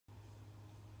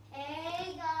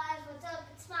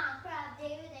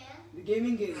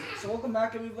Gaming. So welcome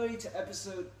back everybody to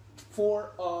episode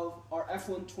 4 of our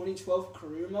F1 2012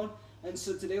 career mode. And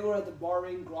so today we're at the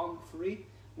Bahrain Grand Prix.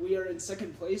 We are in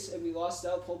second place and we lost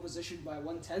out pole position by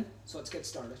 1/10. So let's get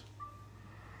started.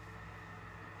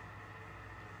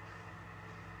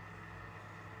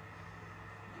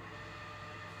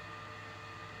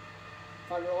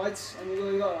 Five yellow lights and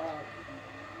we go.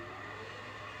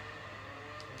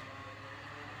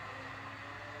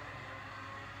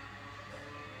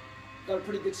 Got a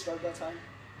pretty good start that time.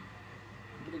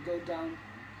 I'm gonna go down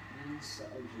these.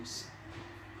 Oh jeez.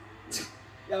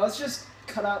 Yeah, let's just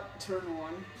cut out turn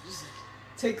 1. Just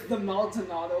take the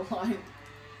Maldonado line.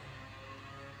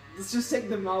 Let's just take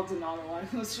the Maldonado line.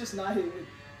 Let's just not even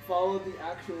follow the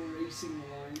actual racing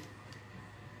line.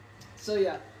 So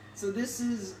yeah, so this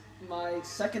is my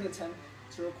second attempt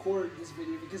to record this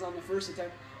video because on the first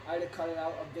attempt I had to cut it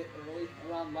out a bit early,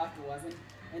 around lap 11,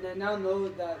 and I now know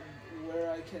that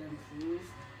where I can improve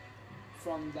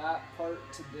from that part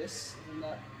to this, from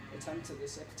that attempt to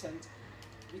this attempt,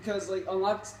 because like on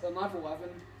lap 11,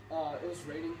 it was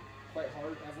raining quite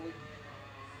hard, heavily,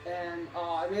 and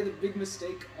I made a big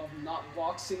mistake of not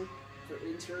boxing for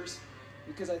inters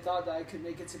because I thought that I could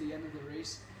make it to the end of the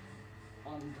race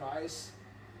on dries,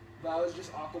 but I was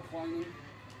just aquaplaning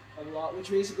a lot, which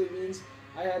basically means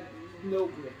I had no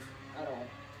grip at all,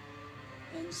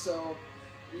 and so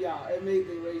yeah, it made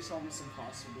the race almost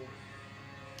impossible.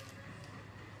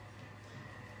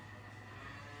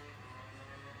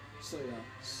 So yeah,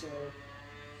 so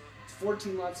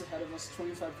 14 laps ahead of us,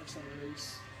 25%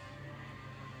 race.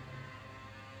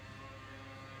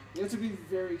 You have to be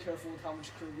very careful with how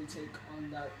much curve we take on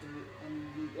that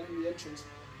on the entrance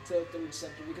to the third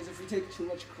sector, because if we take too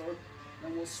much curve,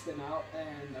 then we'll spin out,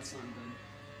 and that's not good.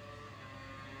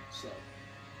 So.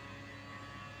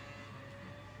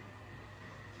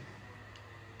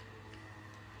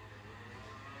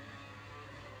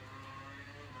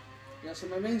 Yeah, so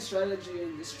my main strategy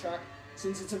in this track,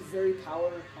 since it's a very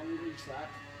power-hungry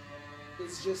track,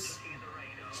 is just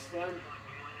trying.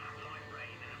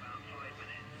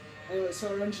 Anyway, so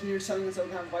our engineer's telling us that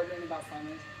we have white rain in about 5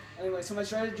 minutes. Anyway, so my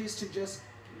strategy is to just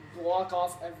block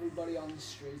off everybody on the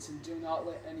straights and do not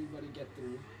let anybody get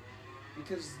through,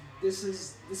 because this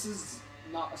is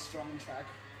not a strong track.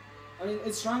 I mean,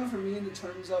 it's strong for me in the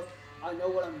terms of I know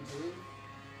what I'm doing,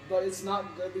 but it's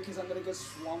not good because I'm gonna get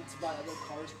swamped by other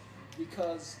cars,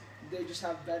 because they just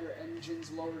have better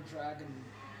engines, lower drag, and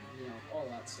you know, all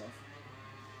that stuff.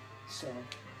 So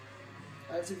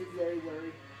I have to be very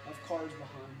wary of cars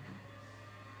behind.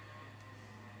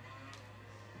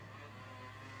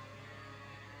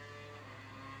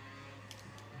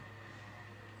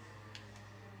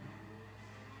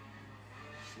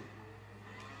 Shoot.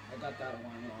 I got that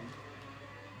one wrong.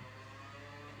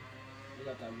 I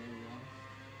got that really wrong.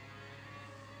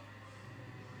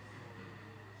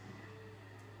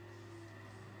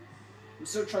 I'm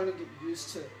still trying to get used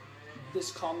to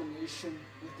this combination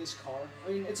with this car. I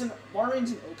mean,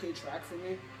 Bahrain's an okay track for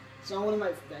me. It's not one of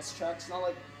my best tracks. Not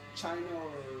like China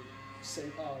or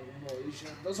say Malaysia.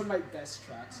 Those are my best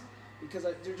tracks because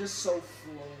they're just so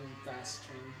flow and fast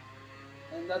turn.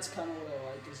 And that's kind of what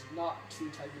I like, is not too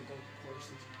technical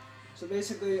courses. So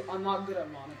basically, I'm not good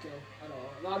at Monaco at all.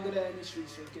 I'm not good at any street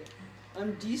circuit.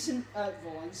 I'm decent at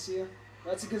Valencia.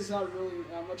 That's because it's not really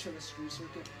that much of a street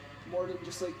circuit. More than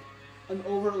just like an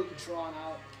overly drawn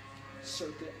out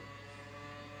circuit.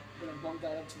 I'm gonna bump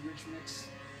that up to Rich Mix.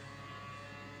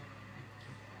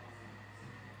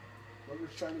 Where we're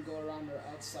trying to go around our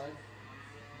outside,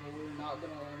 but we're not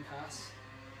gonna let him pass.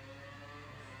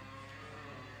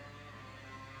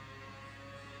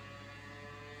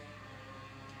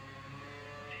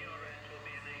 DRS will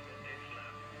be enabled this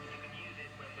lap. You can use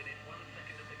it when within 1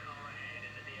 second of the car ahead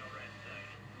in the DRS zone.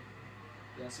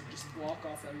 Yeah, so just block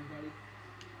off everybody.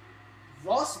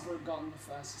 Rosberg got in the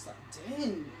fastest lap.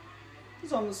 Dang.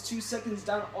 He's almost 2 seconds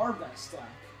down our best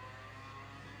lap.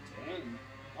 Dang.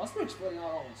 Rosberg's putting out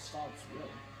all the stops,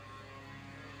 really.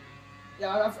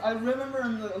 Yeah, I remember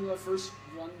in the first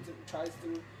run try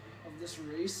through of this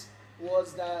race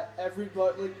was that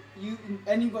everybody, like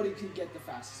anybody could get the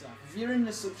fastest lap. If you're in the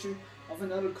slipstream of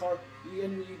another car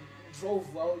and you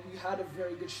drove well, you had a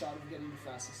very good shot of getting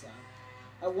the fastest lap.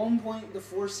 At one point, the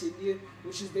Force India,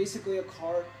 which is basically a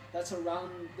car that's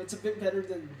a bit better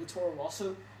than the Toro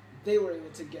Rosso, they were able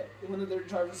to get, one of their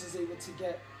drivers is able to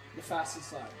get the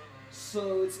fastest lap.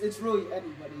 So it's really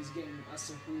anybody's game as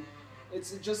to who.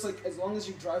 It's just like, as long as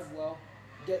you drive well,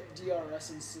 get DRS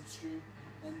and slipstream,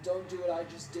 and don't do what I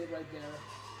just did right there,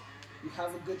 you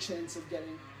have a good chance of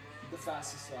getting the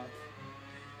fastest lap.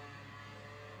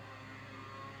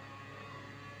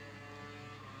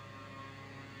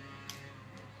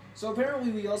 So apparently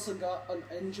we also got an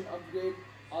engine upgrade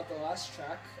at the last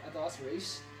track, at the last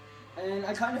race, and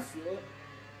I kind of feel it.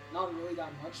 Not really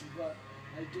that much, but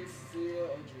I do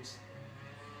feel. Oh jeez.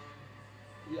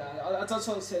 Yeah, that's what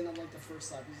I was saying on like the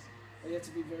first lap. Is you have to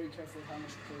be very careful with how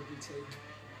much curve you take.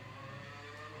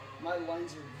 My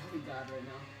lines are really bad right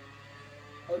now.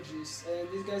 Oh jeez, and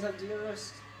these guys have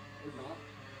DRS or not?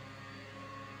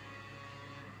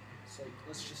 So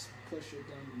let's just push it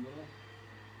down the middle.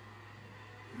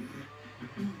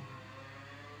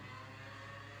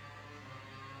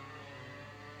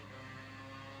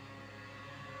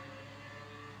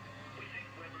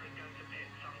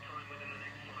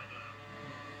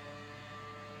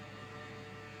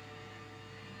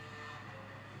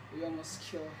 We almost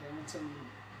kill Hamilton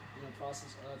in the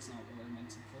process. Oh, that's not what I meant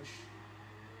to push.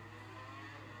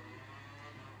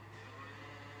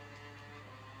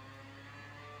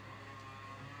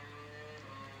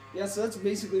 Yeah, so that's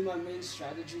basically my main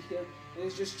strategy here.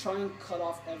 Is just try and cut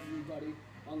off everybody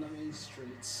on the main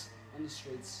streets. On the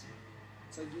streets.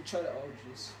 It's like you try to, oh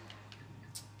jeez.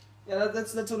 Yeah,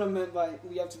 that's what I meant by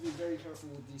we have to be very careful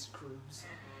with these curves.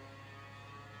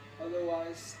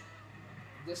 Otherwise,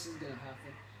 this is gonna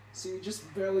happen. So you just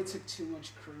barely took too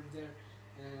much curve there,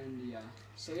 and yeah.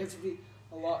 So you have to be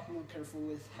a lot more careful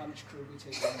with how much curve you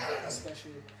take,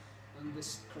 especially on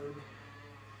this curve.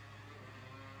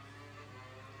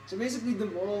 So basically the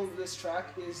moral of this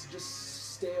track is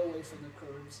just stay away from the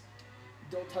curves.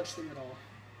 Don't touch them at all.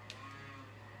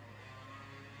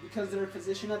 Because they're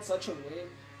positioned at such a way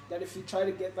that if you try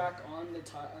to get back on the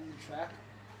track,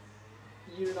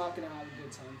 you're not gonna have a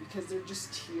good time because they're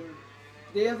just tiered.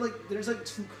 They have there's like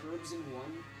two curves in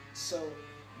one, so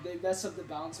they mess up the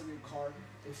balance of your car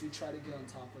if you try to get on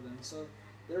top of them. So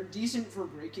they're decent for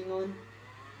braking on,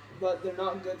 but they're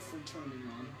not good for turning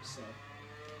on. So.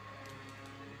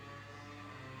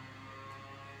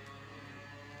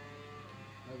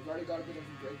 I've already got a bit of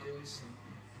a breakaway, so.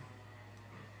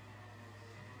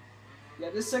 Yeah,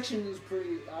 this section is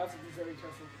pretty. I have to be very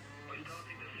careful. We're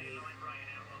starting to see light rain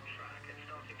out on track. It's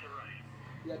starting to rain.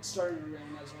 Yeah, it's starting to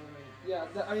rain as well. Yeah,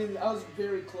 I mean, I was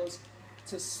very close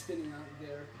to spinning out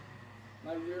there.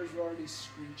 My rears were already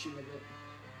screeching a bit.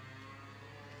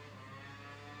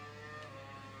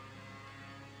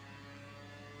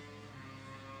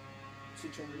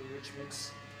 Switch over to Rich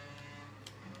Mix.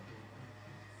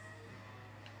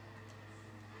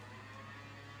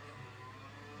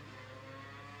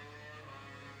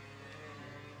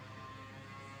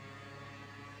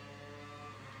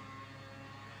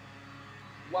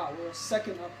 Wow, we're a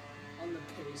second up on the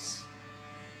pace.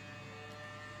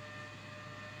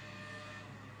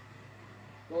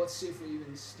 Well, let's see if it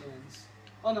even stands.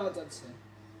 Oh no, it does stand.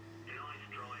 Nice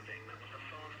driving. That was the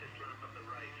fastest lap of the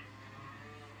race.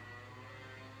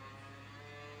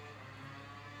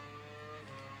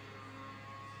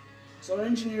 So our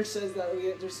engineer says that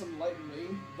there's some light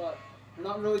rain, but we're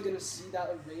not really going to see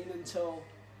that rain until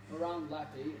around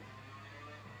lap 8.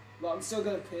 Well, I'm still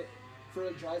going to pit for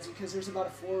the drives because there's about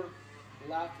a 4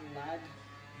 lap lag.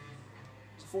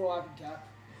 There's a 4 lap gap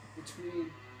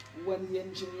between when the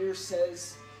engineer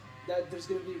says that there's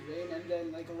going to be rain and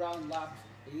then like around lap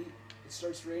 8 it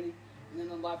starts raining, and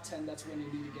then on lap 10 that's when you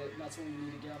need to get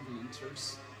on the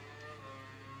inters.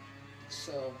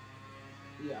 So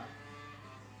yeah,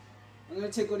 I'm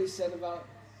going to take what he said about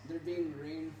there being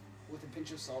rain with a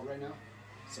pinch of salt right now.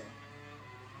 So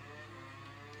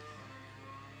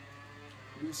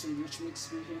use some rich mix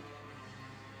through here.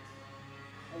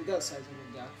 Oh, we got a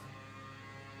sizable gap.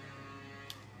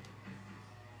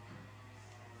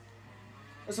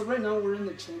 So right now we're in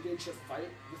the championship fight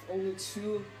with only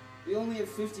we only have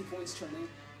 50 points turning,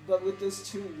 but with those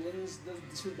 2 wins, the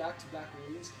 2 back-to-back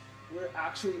wins, we're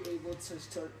actually able to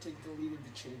take the lead of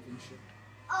the championship.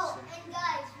 Oh, so. And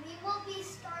guys, we will be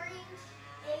starting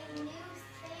a new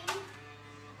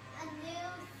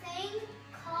thing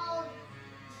called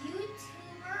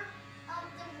YouTuber of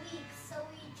the Week. So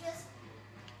we just say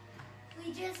we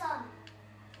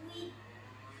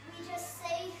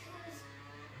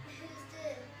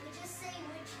just say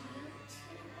which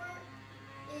YouTuber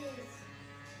is.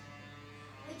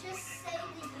 We just say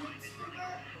the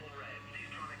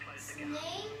YouTuber's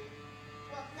name.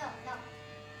 Well, no.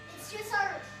 It's just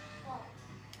our. Well,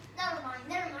 never mind.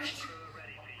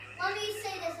 Let me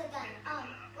say this again.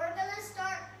 We're gonna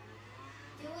start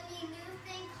doing a new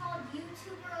thing called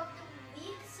YouTuber of the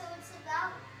Week. So it's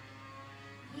about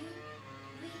we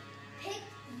pick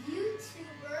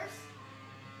YouTubers.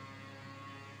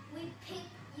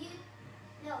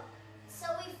 So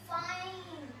we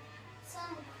find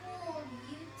some cool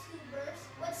YouTubers.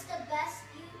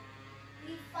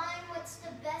 We find what's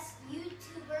the best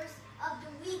YouTubers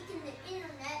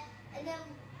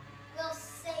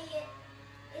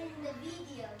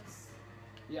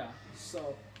Yeah,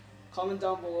 so comment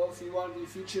down below if you want to be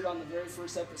featured on the very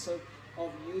first episode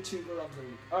of YouTuber of the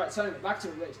Week. Alright, so anyway, back to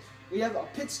the race. We have a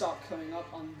pit stop coming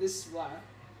up on this lap.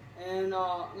 And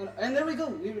there we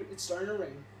go. It's starting to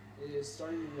rain. It is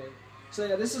starting to rain. So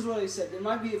yeah, this is what I said. There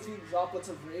might be a few droplets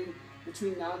of rain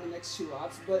between now and the next 2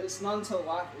 laps, but it's not until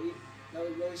lap 8 that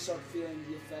we really start feeling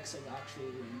the effects of actual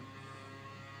rain.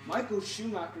 Michael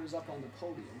Schumacher is up on the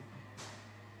podium.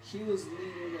 He was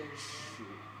leading the shoot.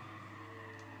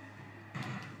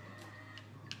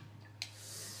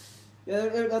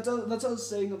 Yeah, that's what I was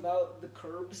saying about the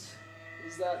curbs,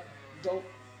 is that don't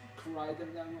ride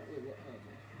them down. Wait, what? Okay.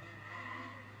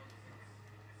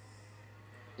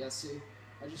 Yeah, see,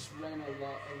 I just ran a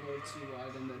little too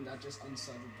wide, and then that just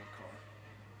unsettled the car.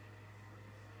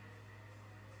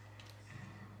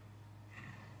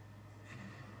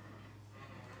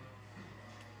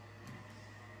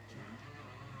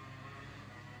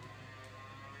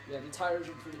 Yeah, the tires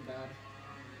are pretty bad.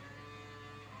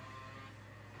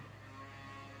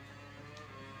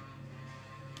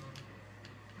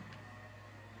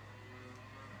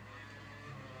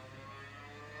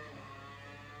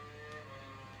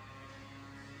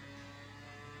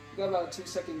 Got about a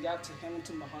 2-second gap to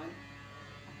Hamilton behind.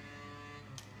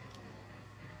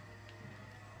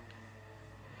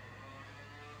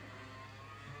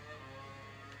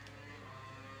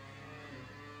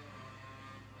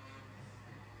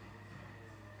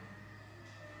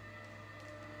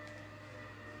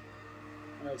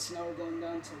 Alright, so now we're going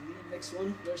down to lead next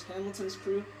one. There's Hamilton's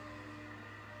crew.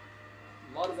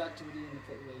 A lot of activity in the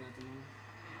pit lane at the moment.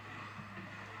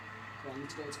 Come on,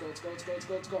 let's go, let's go, let's go, let's go, let's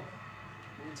go, let's go.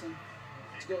 Hamilton.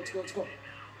 Let's go, let's go, let's go.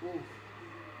 Ooh.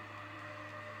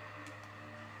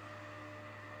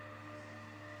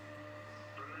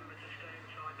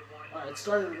 Alright, it's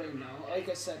starting to rain now. Like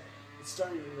I said, it's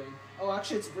starting to rain. Oh,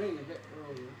 actually, it's raining a bit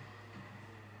earlier.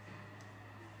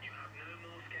 You have no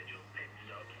more scheduled pit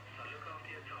stops, so look after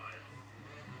your tyres.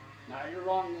 Nah, you're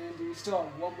wrong, Andy. We still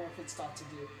have one more pit stop to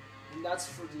do, and that's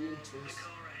for the The inters.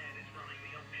 car ahead is running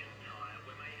the optional tyre.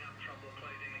 We may have trouble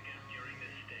closing the gap during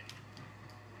this stint.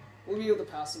 We'll be able to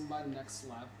pass them by the next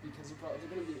lap because they're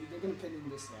gonna pit in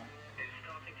this lap. It's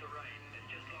starting to rain. It's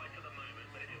just light at the moment,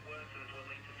 but if it worsens, we'll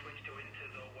need to switch to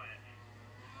inters or wets.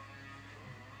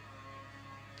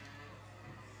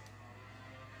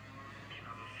 You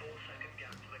have a 4-second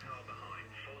gap to the car behind.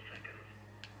 4 seconds.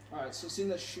 Alright, so seeing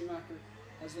that Schumacher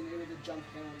has been able to jump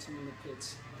Hamilton in the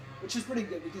pits, which is pretty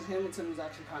good because Hamilton was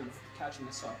actually kind of catching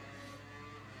us up.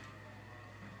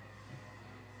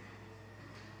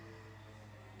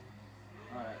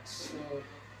 Alright, so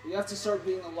we have to start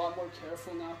being a lot more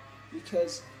careful now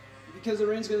because the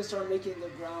rain's going to start making the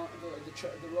ground,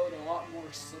 the road a lot more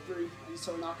slippery, and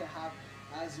so we're not going to have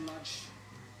as much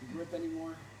grip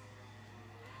anymore.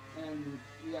 And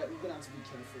we're going to have to be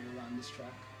careful around this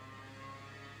track.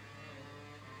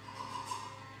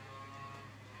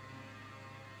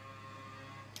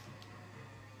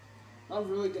 Not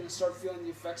really going to start feeling the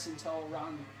effects until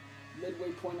around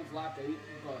midway point of lap 8,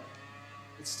 but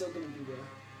it's still going to be there.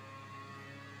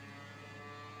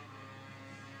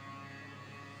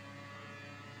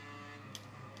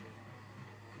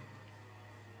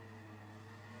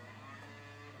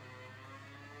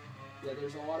 Yeah,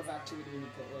 there's a lot of activity in the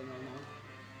pit lane right now.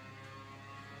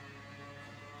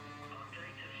 Our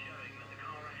data is showing that the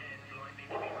car ahead is likely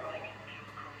to be running in fuel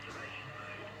conservation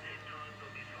mode. His tyres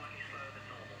will be slightly slower than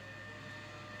normal.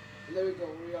 And there we go,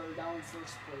 we are now in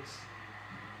first place.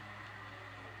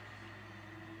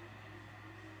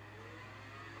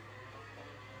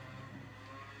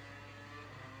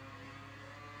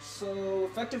 So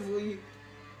effectively,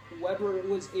 Webber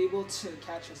was able to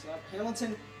catch us up.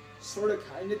 Hamilton sort of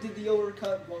kind of did the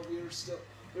overcut, but we were still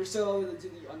able to do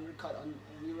the undercut.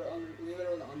 We were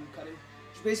able to undercut him,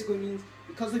 which basically means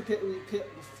because we pit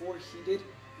before he did,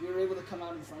 we were able to come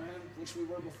out in front of him, which we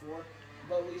were before.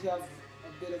 But we have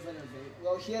a bit of an advantage.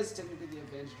 Well, he has technically the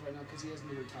advantage right now because he has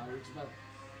newer tires, but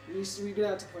we're gonna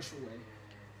have to push away.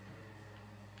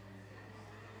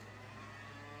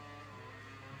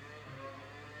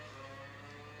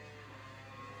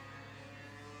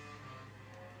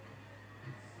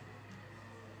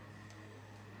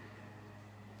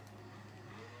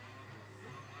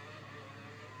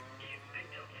 You've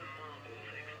picked up some marbles.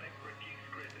 Expect reduced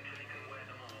grip until you can wear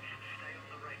them off. Stay on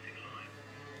the racing line.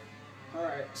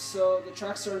 Alright, so the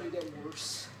track's starting to get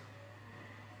worse.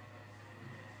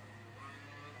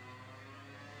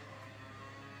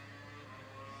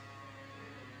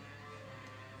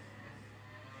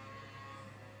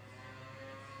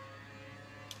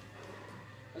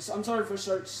 So I'm sorry if I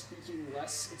start speaking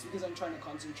less. It's because I'm trying to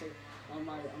concentrate on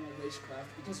my racecraft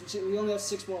because we only have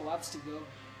 6 more laps to go,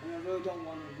 and I really don't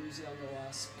want to lose it on the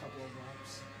last couple of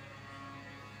laps.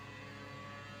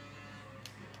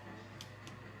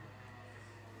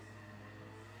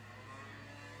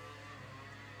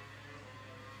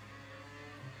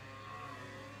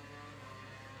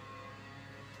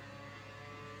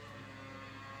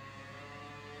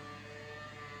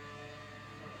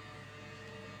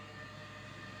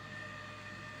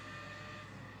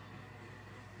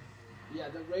 Yeah,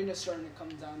 the rain is starting to come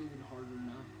down even harder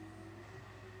now.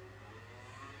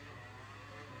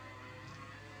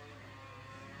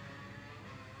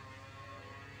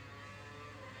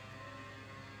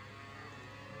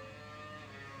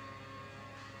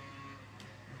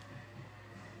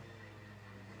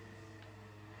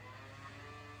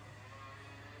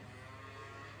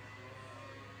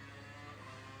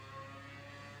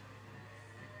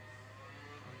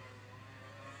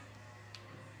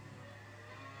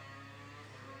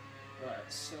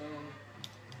 Alright, so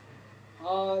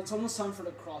it's almost time for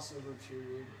the crossover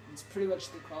period. It's pretty much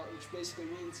which basically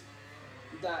means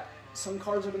that some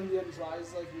cars are going to be on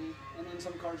dries like me, and then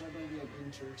some cars are going to be on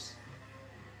inters.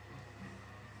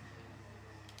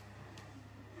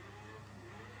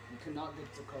 You could not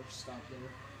get the car to stop there.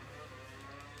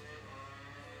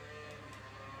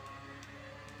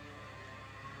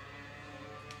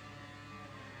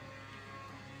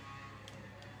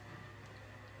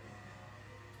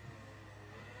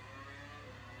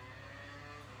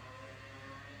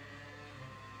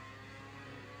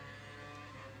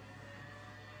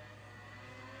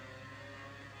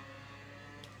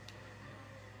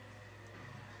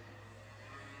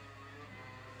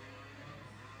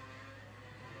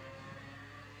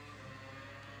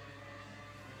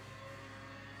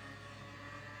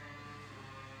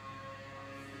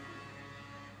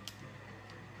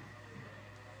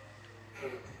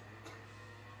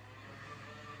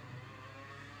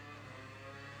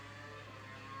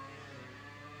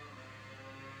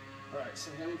 Alright,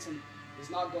 so Hamilton is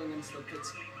not going into the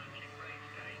pits.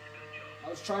 I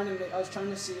was trying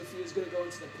to see if he was going to go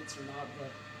into the pits or not, but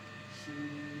he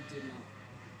did not.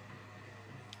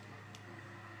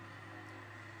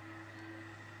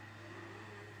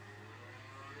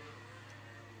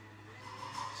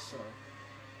 So,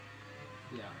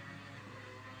 yeah.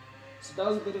 So that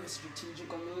was a bit of a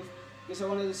strategical move, because I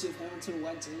wanted to see if Hamilton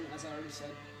went in, as I already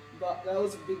said. But that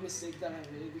was a big mistake that I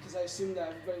made, because I assumed that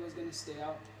everybody was going to stay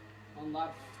out on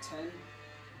lap 10,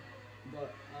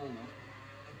 but I don't know.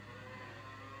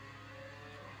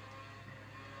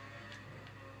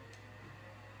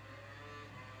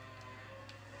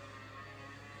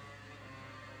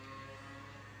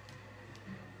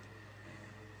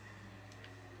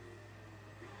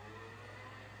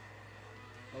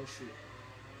 Oh shoot.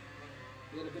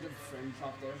 We had a bit of a frame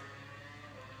drop there.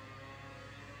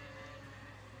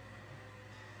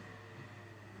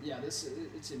 Yeah, it's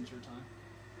inter time.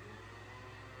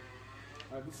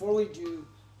 Alright, before we do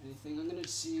anything, I'm gonna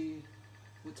see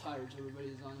what tires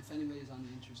everybody's on, if anybody's on the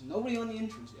inters. Nobody on the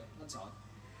inters yet, that's odd.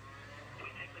 We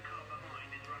think the car behind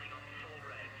is running on full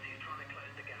revs. He's trying to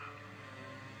close the gap.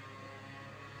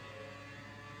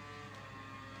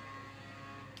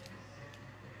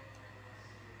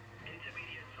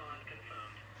 Intermediate tyres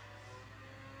confirmed.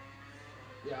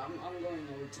 Yeah, I'm going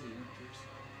over to the inters.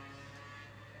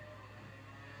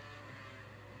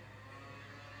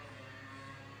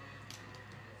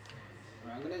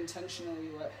 Alright, I'm gonna intentionally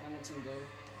let Hamilton go.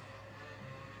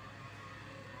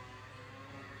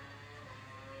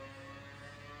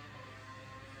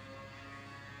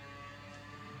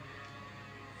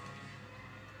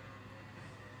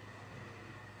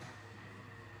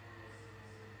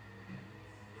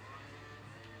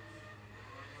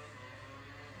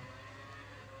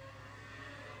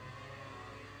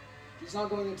 He's not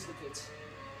going into the pits.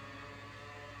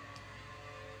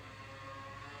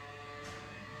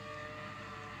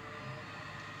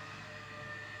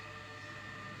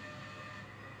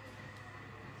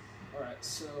 Alright,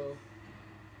 so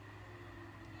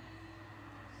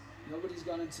nobody's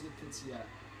gone into the pits yet.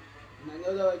 And I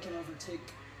know that I can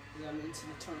overtake them into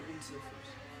the turn into the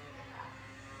first.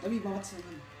 Let me box them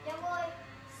in. Yeah, boy.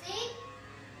 See?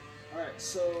 Alright,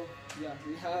 so yeah,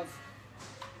 we have,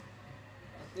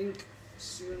 I think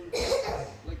soon,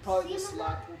 like probably this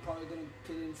lap, we're probably going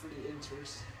to pit in for the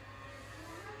inters.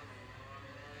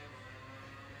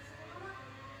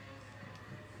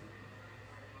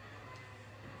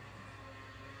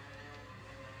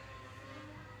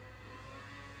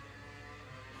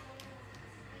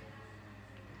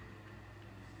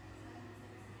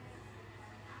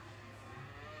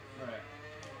 Alright.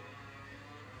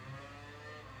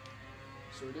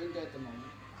 So we're doing good at the moment.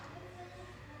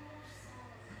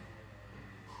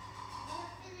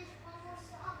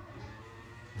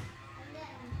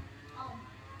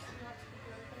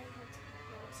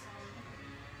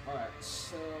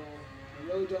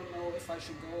 really don't know if I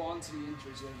should go on to the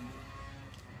inters or not.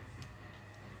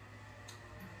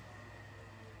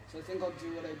 So I think I'll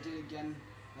do what I did again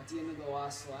at the end of the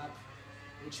last lap,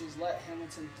 which is let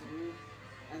Hamilton through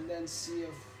and then see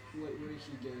if where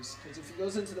he goes. Because if he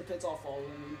goes into the pits, I'll follow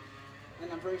him,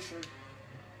 and I'm pretty sure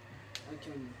I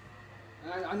can.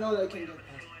 And I know that I can get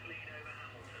past.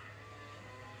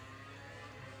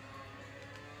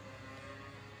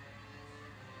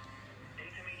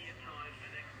 Intermediate tires for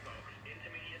next box.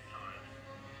 Intermediate tires.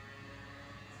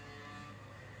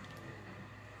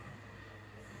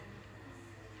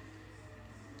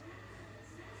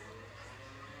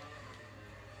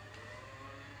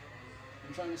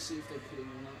 I'm trying to see if they're pitting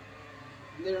or not.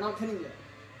 And they're not pitting yet.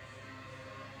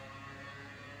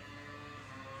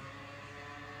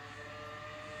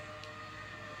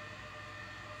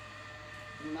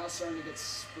 We're now starting to get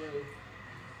sprayed.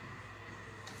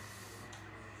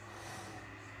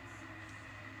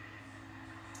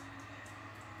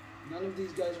 None of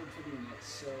these guys are pitting yet,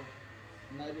 so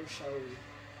neither shall we.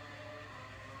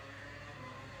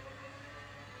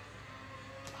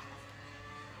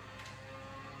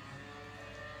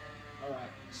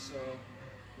 Alright, so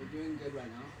we're doing good right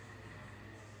now.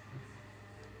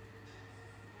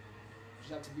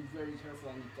 Just have to be very careful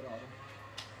on the throttle.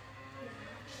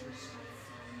 Just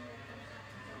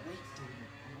wait, David.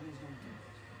 I'm almost going to do it.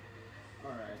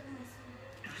 Alright.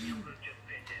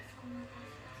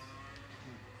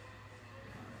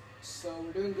 So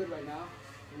we're doing good right now.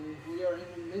 We are in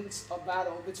the midst of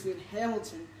battle between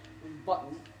Hamilton and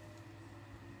Button.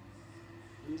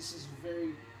 And this is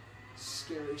very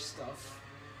scary stuff.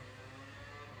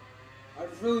 I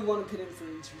really want to pit in for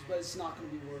inters, but it's not going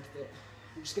to be worth it.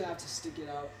 We're just going to have to stick it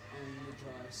out on the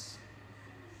dries.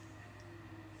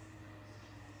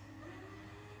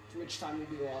 To which time will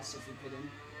be lost if we pit in.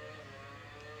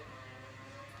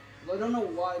 Well, I don't know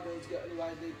why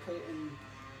they put it in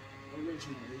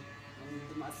originally.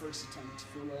 My first attempt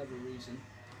for whatever reason.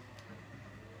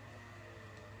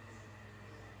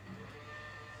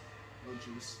 Oh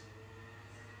jeez.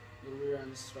 The rear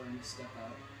end is starting to step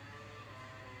out.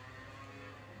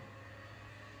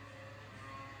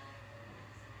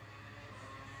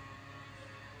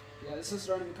 Yeah, this is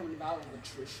starting to become a battle of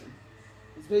attrition.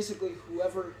 It's basically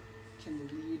whoever can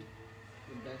lead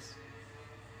the best.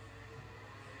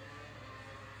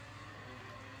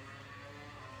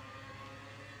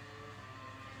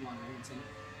 Come on, Hamilton.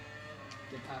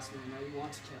 Get past me. I know you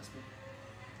want to cast me.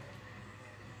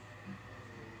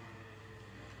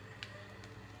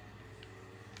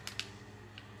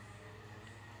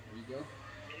 There you go.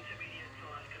 Intermediate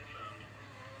tires confirmed.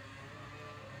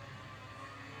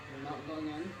 They're not going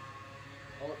in.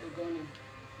 Oh, they're going in.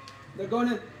 They're going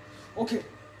in. Okay,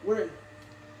 we're in.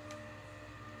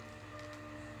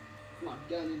 Come on,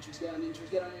 get on inters, get on inters,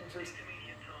 get on inters.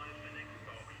 Intermediate tires for next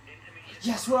box. Intermediate.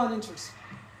 Yes, we're on inters.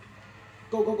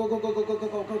 Go, go, go, go, go, go, go, go,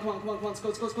 go, go, come on, come on, come on, let's go,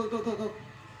 let's go, let's go, go, go, go.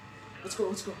 Let's go,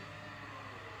 let's go.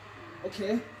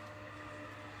 Okay.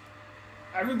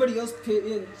 Everybody else pit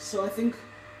in, so I think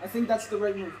that's the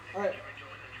right move. Alright.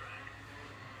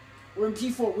 We're in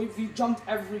P4, we've jumped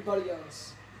everybody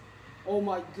else. Oh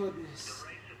my goodness.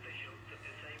 Race officials have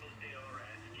disabled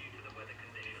DRS due to the weather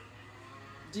conditions.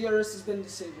 DRS has been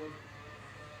disabled.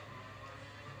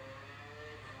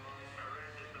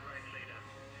 Perez is the race leader.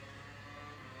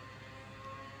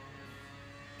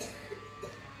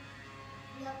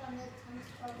 Yep, I'm at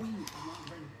Wait, I'm not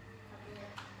ready.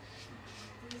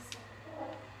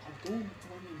 I'm going with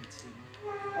 1 minute.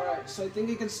 Alright, so I think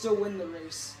he can still win the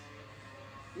race.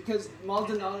 Because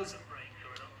Maldonado's Brakes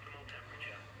are at optimal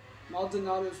temperature.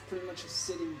 Maldonado's pretty much a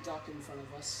sitting duck in front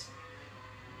of us.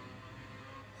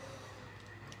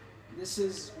 This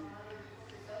is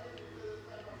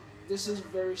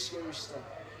very scary stuff.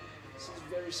 This is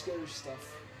very scary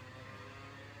stuff.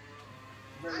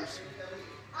 Very scary.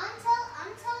 I'm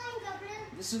telling Gabriel.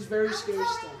 This is very scary I'm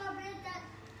stuff. telling Gabriel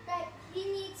that he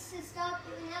needs to stop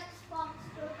doing Xbox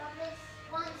or Gabriel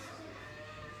wants to.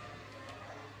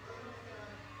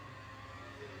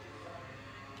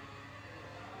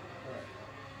 Alright.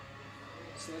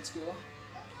 So let's go.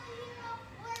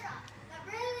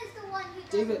 Gabriel is the one who.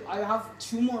 David, I have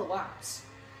 2 more laps.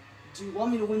 Do you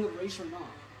want me to win the race or not?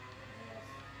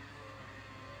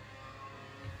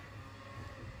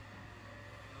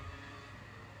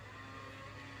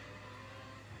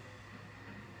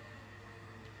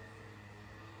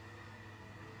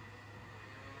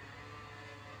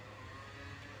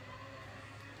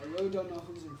 I really don't know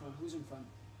who's in front. Who's in front?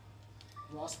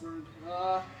 Rosberg.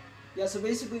 Yeah, so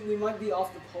basically we might be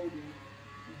off the podium,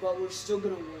 but we're still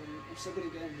gonna win. We're still gonna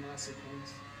get massive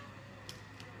points.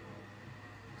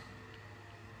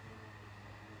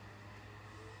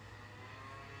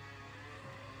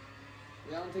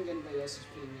 Yeah, I don't think anybody else is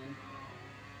pitting in.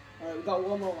 Alright, we got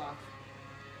one more lap.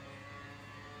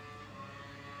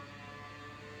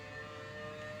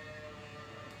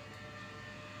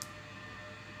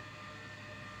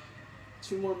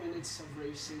 Two more minutes of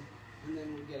racing, and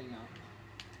then we're getting out.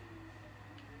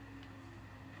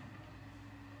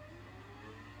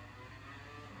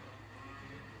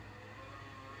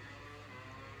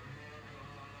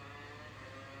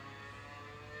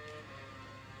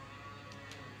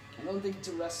 I don't think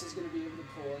Duress is going to be able to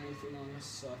pull anything on us,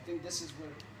 so I think this is where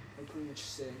we're pretty much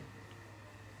sitting.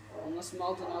 Unless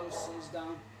Maldonado slows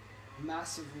down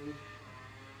massively.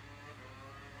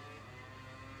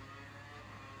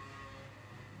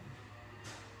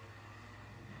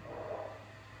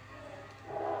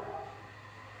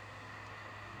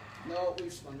 No,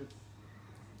 we've spun it.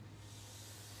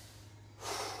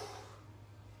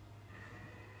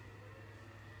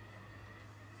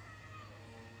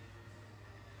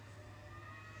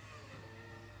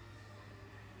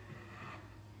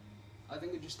 I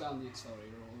think it just got on the accelerator a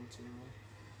little too early.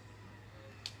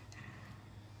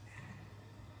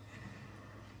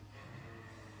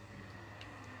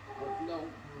 Oh, no.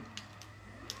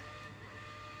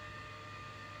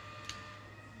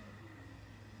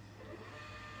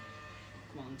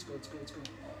 Come on, let's go, let's go, let's go.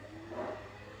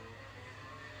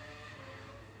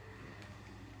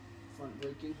 Front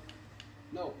braking.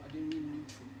 No, I didn't mean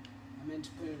neutral. I meant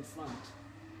to put it in front.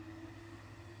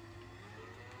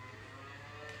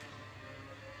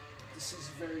 This is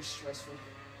very stressful.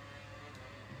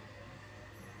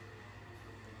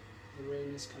 The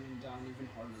rain is coming down even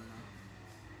harder now.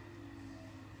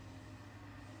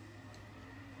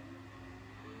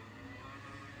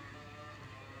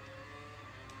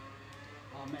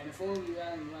 Oh man, if only we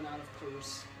hadn't run out of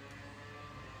curves.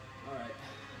 Alright.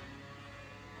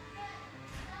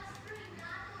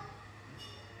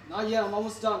 Not yet, I'm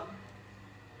almost done.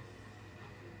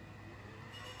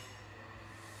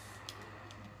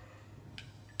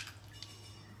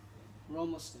 We're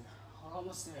almost there. We're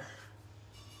almost there.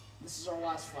 This is our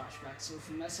last flashback, so if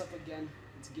we mess up again,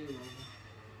 it's game over.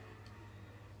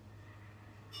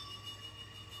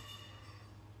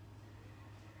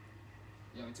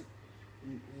 Yeah, we took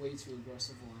way too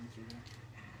aggressive line through there.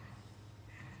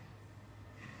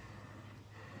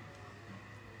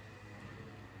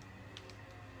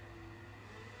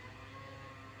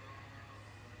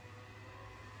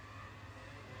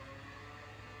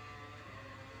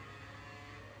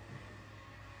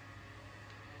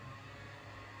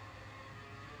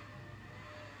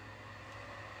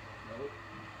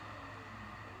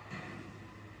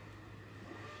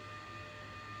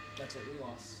 That's it, we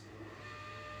lost.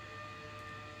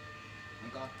 Oh my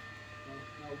god. No,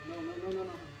 no, no, no, no, no,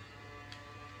 no.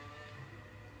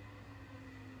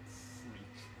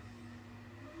 Freak.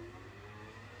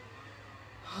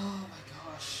 Oh my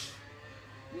gosh.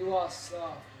 We lost.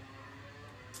 Oh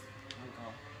my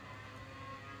god.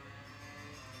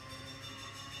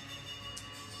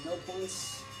 No points.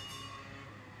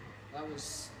 That was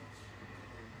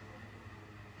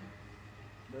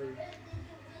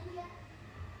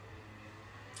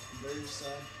very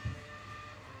sad.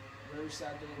 Very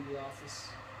sad day in the office.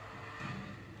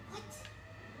 What?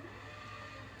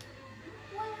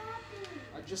 What happened?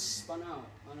 I just spun out.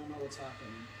 I don't know what's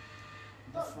happening.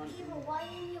 The But front Peter, end. why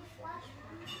didn't you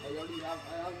flashback? I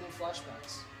have no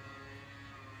flashbacks.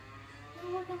 Then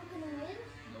we're not gonna win?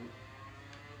 Nope.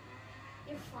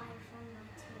 You're fired from my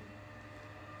team.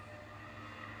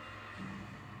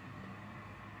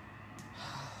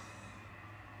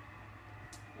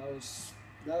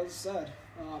 That was sad.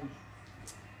 I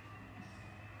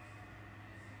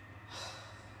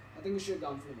think we should have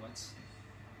gone for the wets.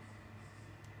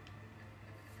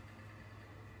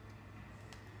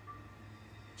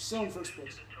 Still in first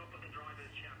place. To the top of the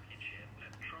Drivers' Championship.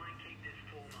 Let's try and keep this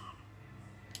form up.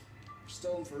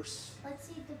 Still in first. Let's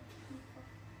see the people.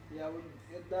 Yeah,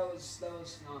 that was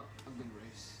not a good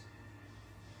race.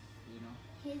 You know.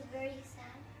 He's very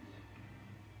sad.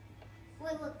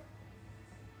 Wait, look.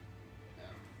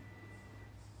 Yeah.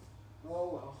 Oh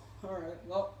well. All right.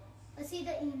 Well. Let's see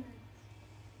the email.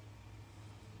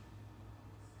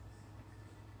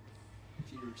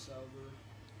 Peter Sauber.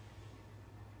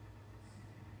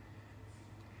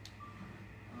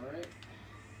 Alright.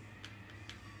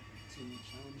 Team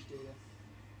challenge data.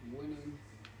 Winning.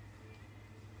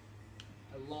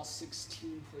 I lost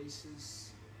 16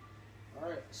 places.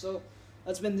 Alright, so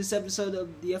that's been this episode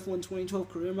of the F1 2012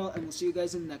 Career Mode, and we'll see you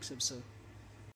guys in the next episode.